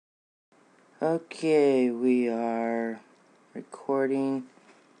Okay, we are recording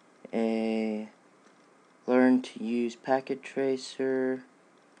a learn to use packet tracer,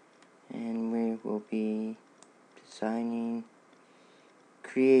 and we will be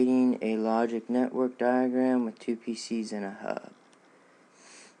creating a logic network diagram with two PCs and a hub.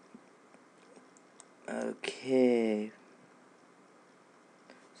 Okay,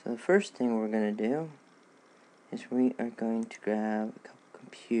 so the first thing we're going to do is we are going to grab a couple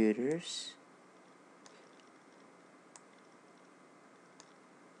computers,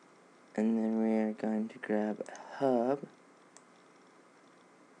 and then we are going to grab a hub,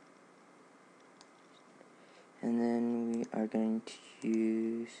 and then we are going to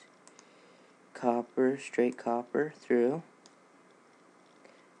use copper, straight copper through,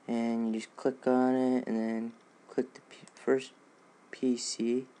 and you just click on it and then click the first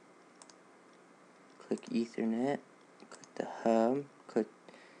PC, click Ethernet, click the hub, click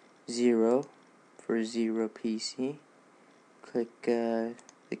 0 for 0 PC, click the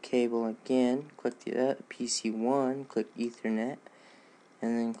cable again, click the PC1, click Ethernet,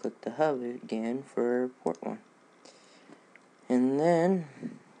 and then click the hub again for port 1. And then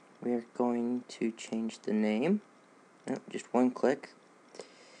we are going to change the name, just one click,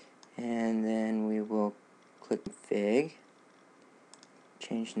 and then we will click config,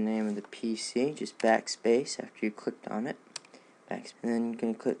 change the name of the PC, just backspace after you clicked on it, and then you're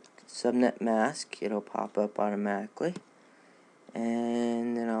going to click subnet mask, it'll pop up automatically,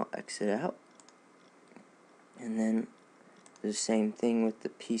 and then I'll exit out, and then the same thing with the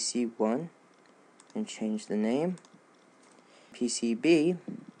PC1, and change the name, PCB,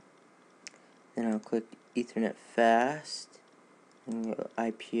 then I'll click Ethernet fast, and go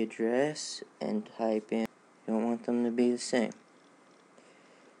IP address, and type in, you don't want them to be the same.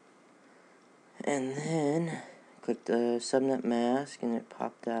 And then click the subnet mask, and it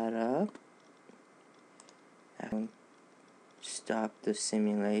popped that up. I'll stop the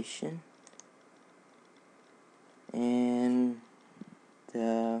simulation, and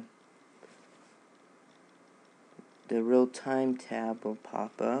the real-time tab will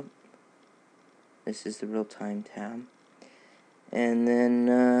pop up. This is the real-time tab. And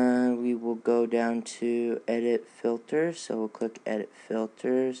then we will go down to edit filters, so we'll click edit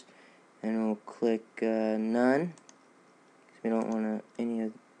filters, and we'll click none, because we don't want any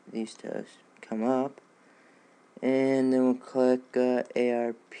of these to come up. And then we'll click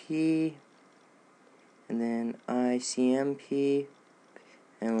ARP, and then ICMP,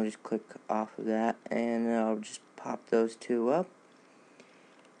 and we'll just click off of that, and I'll just pop those two up.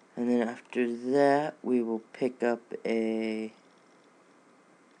 And then after that, we will pick up a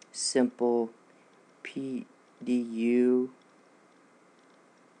simple PDU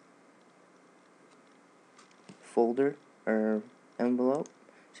folder or envelope.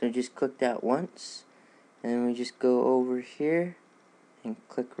 So just click that once, and then we just go over here and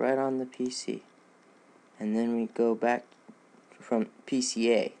click right on the PC. And then we go back from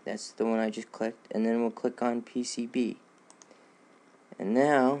PCA, that's the one I just clicked, and then we'll click on PCB. And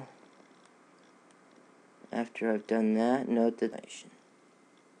now, after I've done that, note the nation.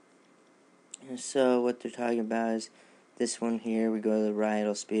 And so what they're talking about is this one here, we go to the right,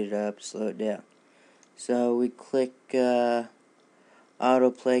 it'll speed it up, slow it down. So we click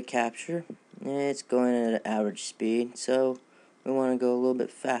autoplay capture, and it's going at an average speed, so we want to go a little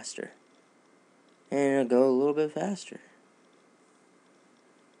bit faster. And it'll go a little bit faster.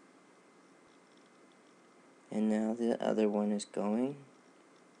 And now the other one is going.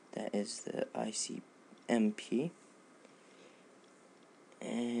 That is the ICMP.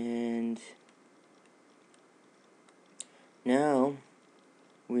 And now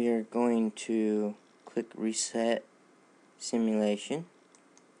we are going to click reset simulation.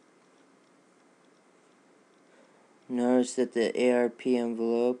 Notice that the ARP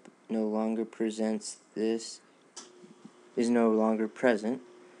envelope no longer presents this, is no longer present.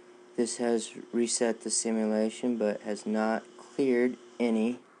 This has reset the simulation but has not cleared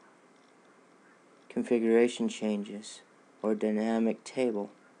any configuration changes or dynamic table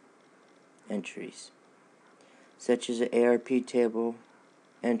entries, such as the ARP table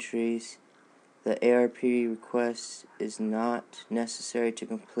entries. The ARP request is not necessary to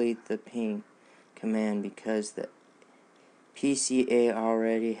complete the ping command because the PCA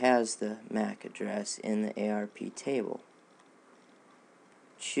already has the MAC address in the ARP table.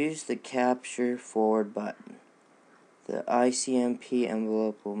 Choose the capture forward button. The ICMP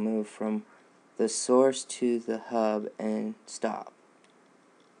envelope will move from the source to the hub and stop.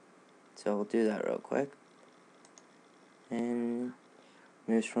 So we'll do that real quick. And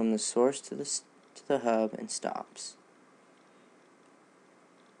moves from the source to the hub and stops.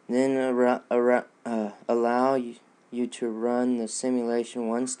 Then allow you to run the simulation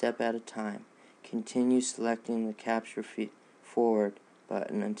one step at a time. Continue selecting the capture forward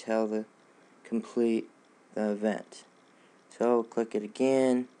button until the complete the event. So click it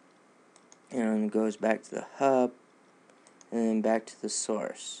again, and it goes back to the hub, and then back to the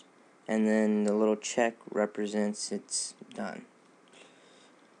source, and then the little check represents it's done.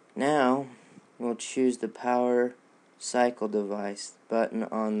 Now we'll choose the power cycle device button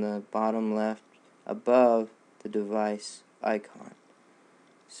on the bottom left above the device icon.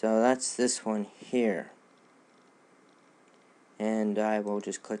 So that's this one here, and I will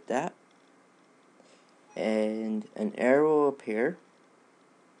just click that, and an arrow will appear,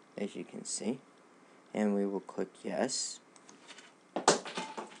 as you can see, and we will click yes.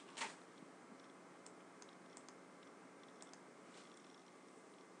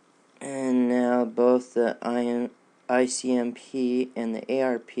 And now both the ICMP and the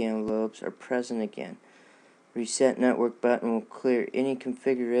ARP envelopes are present again. Reset network button will clear any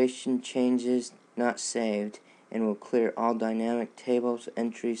configuration changes not saved and will clear all dynamic tables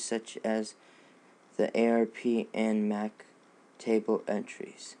entries such as the ARP and MAC table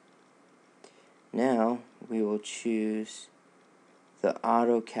entries. Now we will choose the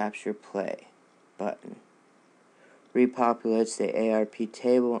auto capture play button. Repopulates the ARP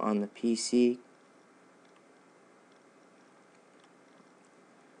table on the PC.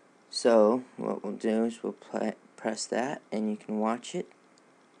 So what we'll do is we'll press that, and you can watch it,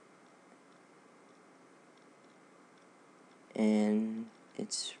 and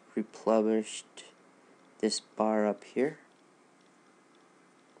it's republished this bar up here.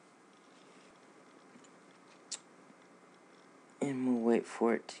 And we'll wait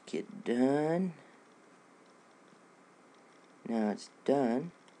for it to get done. Now it's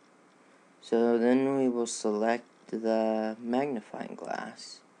done. So then we will select the magnifying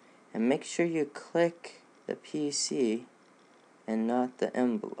glass, and make sure you click the PC and not the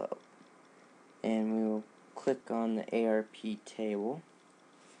envelope. And we will click on the ARP table.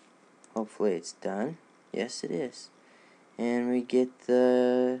 Hopefully it's done. Yes, it is. And we get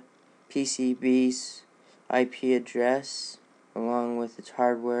the PCB's IP address along with its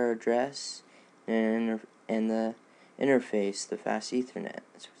hardware address and the interface, the fast Ethernet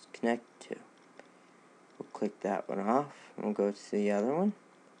it's connected to. We'll click that one off, and we'll go to the other one,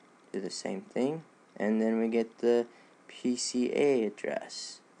 do the same thing, and then we get the PCA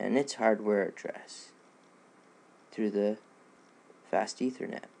address and its hardware address through the fast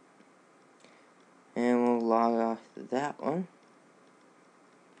Ethernet. And we'll log off that one,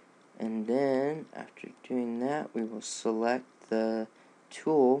 and then after doing that, we will select the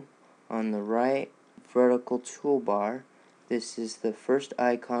tool on the right vertical toolbar. This is the first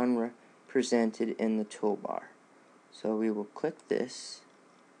icon represented in the toolbar. So we will click this,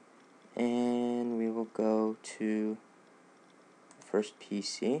 and we will go to the first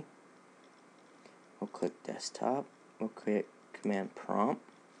PC. We'll click desktop. We'll click command prompt,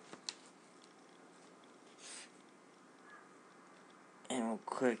 and we'll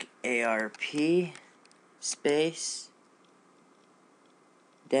click ARP space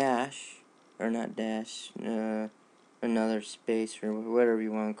dash, or not dash, another space, or whatever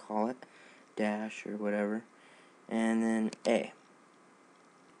you want to call it, dash or whatever, and then A,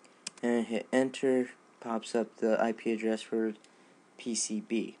 and hit enter. Pops up the IP address for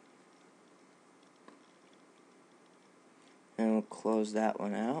PCB, and we'll close that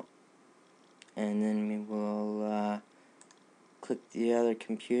one out, and then we will click the other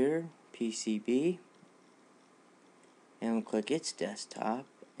computer, PCB, and we'll click its desktop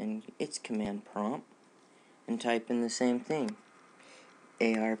and its command prompt, and type in the same thing,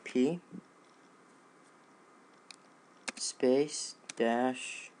 ARP space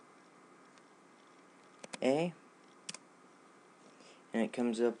dash A, and it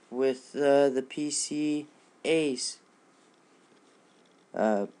comes up with the PCA's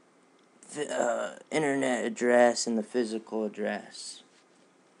internet address and the physical address.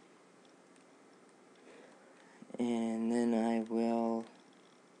 And then I will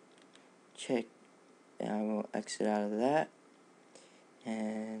exit out of that,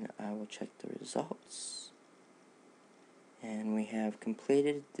 and I will check the results. And we have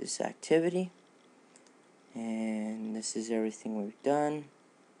completed this activity, and this is everything we've done.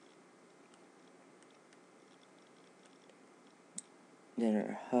 Then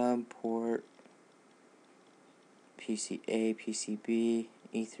our hub, port, PCA, PCB,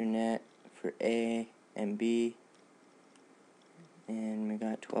 Ethernet for A and B, and we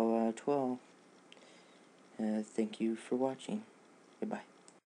got 12 out of 12. Thank you for watching. Goodbye.